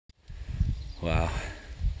Wow.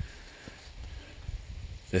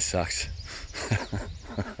 This sucks.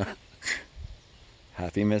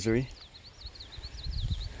 Happy misery?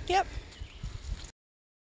 Yep.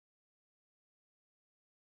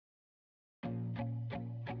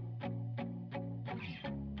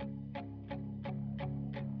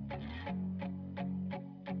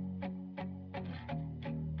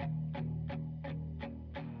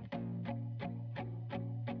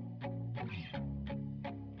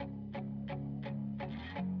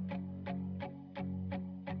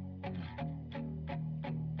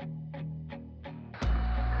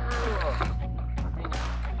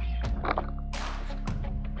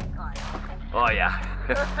 Oh yeah.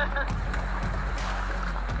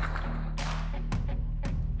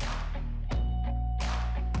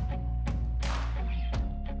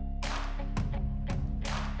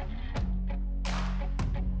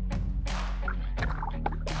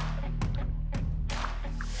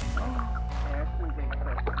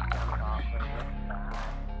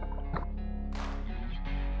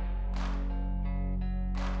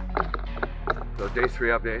 So day 3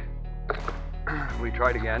 update. We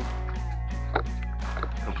tried again.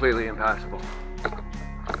 Completely impassable.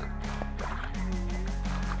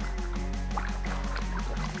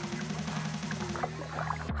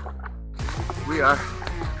 We are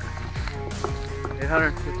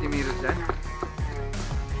 850 meters in.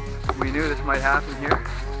 We knew this might happen here.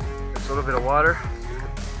 There's a little bit of water.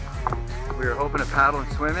 We were hoping to paddle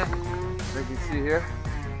and swim it. As you can see here,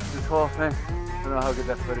 this whole thing, I don't know how good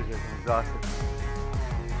that footage is, I'm exhausted.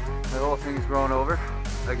 The whole thing's grown over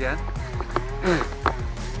again.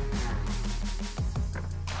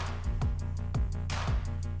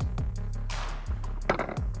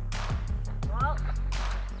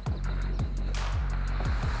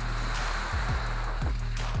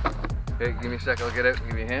 Okay, give me a sec, I'll get out and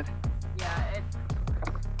give you a hand. Yeah,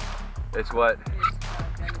 It's what?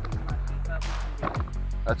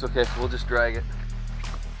 That's okay, we'll just drag it.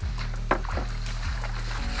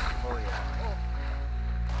 Oh yeah.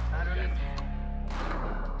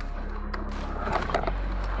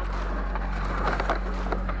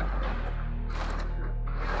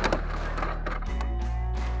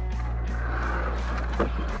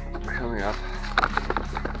 Coming up,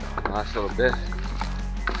 last little bit. I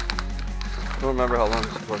don't remember how long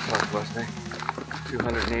this course was last night.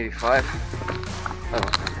 285. I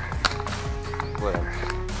don't remember. Whatever.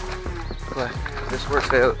 But this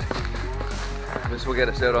works out. This will get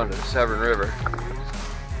us out onto the Severn River.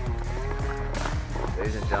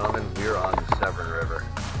 Ladies and gentlemen, we're on the Severn River.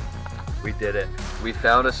 We did it. We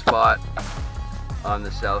found a spot on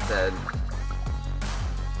the south end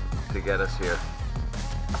to get us here.